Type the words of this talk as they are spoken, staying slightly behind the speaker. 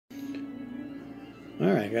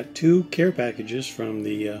Alright, I got 2 care packages from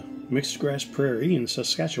the mixed grass prairie in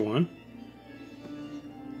Saskatchewan.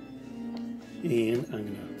 And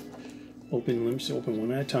I'm going to open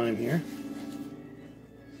one at a time here.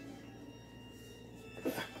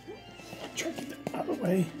 Try to get that out of the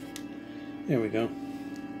way. There we go.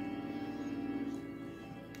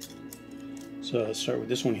 So let's start with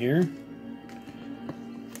this one here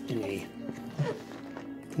in a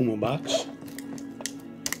Puma box.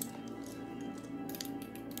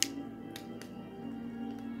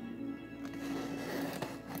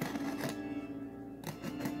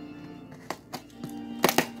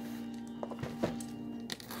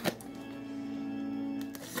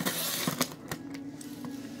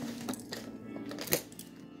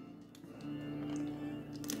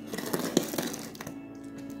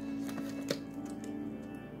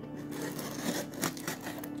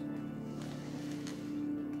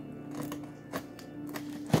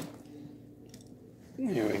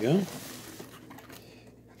 There we go.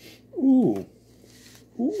 Ooh.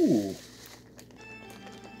 Ooh.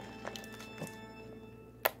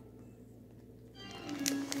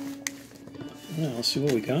 Well, let's see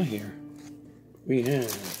what we got here. We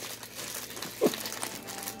have,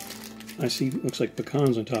 I see, looks like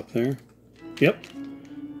pecans on top there. Yep.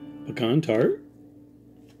 Pecan tart.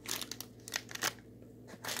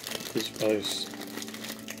 This is probably,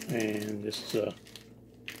 and this is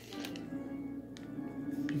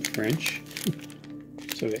French.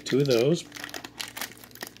 So we got 2 of those.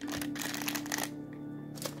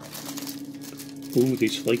 Ooh,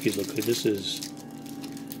 these flakies look good. This is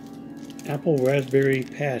apple raspberry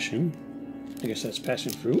passion. I guess that's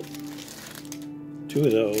passion fruit. 2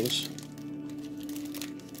 of those.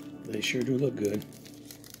 They sure do look good.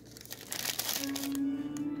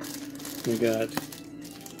 We got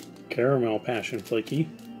caramel passion flaky.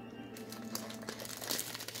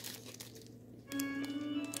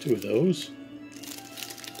 2 of those.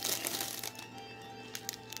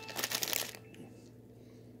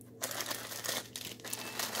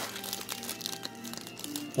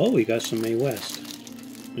 Oh, we got some May West.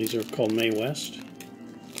 These are called May West.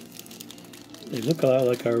 They look a lot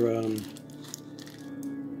like our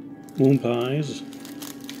moon pies.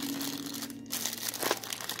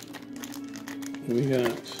 We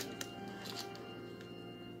got,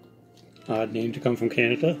 odd name to come from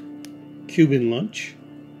Canada, Cuban lunch.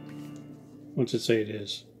 What's it say it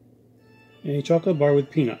is? A chocolate bar with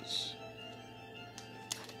peanuts.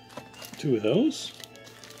 2 of those.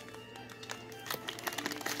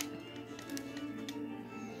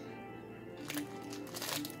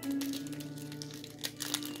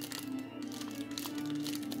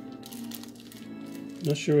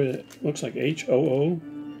 Not sure what it looks like. HOO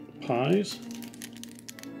pies.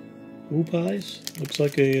 Who pies? Looks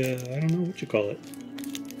like a, I don't know what you call it.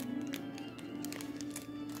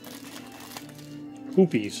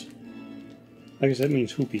 Hoopies. I guess that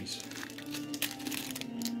means hoopies.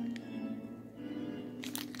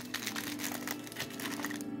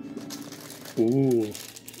 Ooh,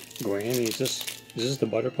 Granny's. Is this the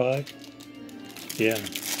butter pie? Yeah,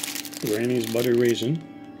 Granny's butter raisin.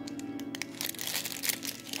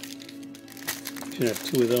 Should have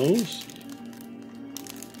 2 of those.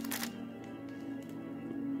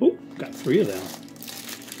 Oh, got 3 of them.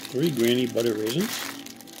 3 Granny butter raisins.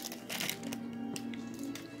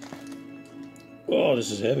 Oh,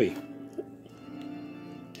 this is heavy.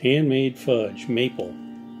 Handmade fudge, maple.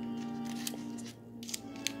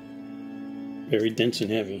 Very dense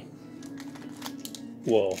and heavy.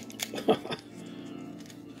 Whoa.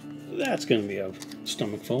 That's going to be a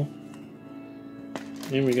stomach full.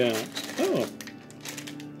 Then we got, oh,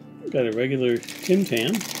 got a regular Tim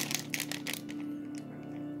Tam.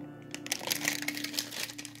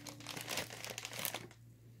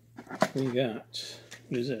 We got,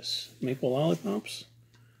 what is this? Maple lollipops?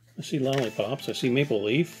 I see lollipops. I see maple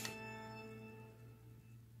leaf.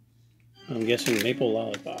 I'm guessing maple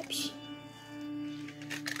lollipops.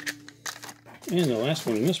 And the last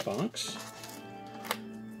one in this box.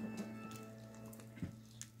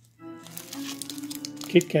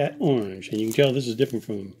 Kit Kat Orange. And you can tell this is different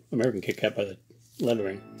from American Kit Kat by the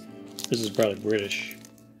lettering. This is probably British.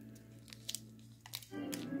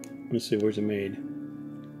 Let's see, where's it made?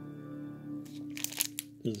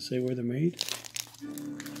 Does it say where they're made?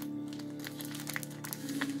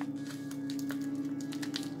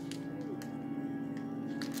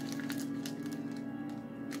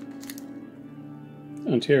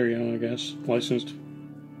 Ontario, I guess. Licensed.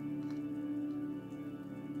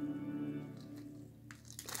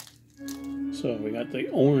 So we got the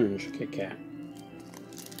orange Kit Kat.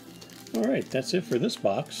 Alright, that's it for this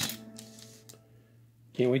box.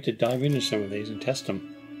 Can't wait to dive into some of these and test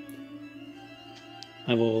them.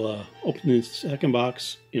 I will open the second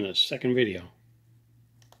box in a second video.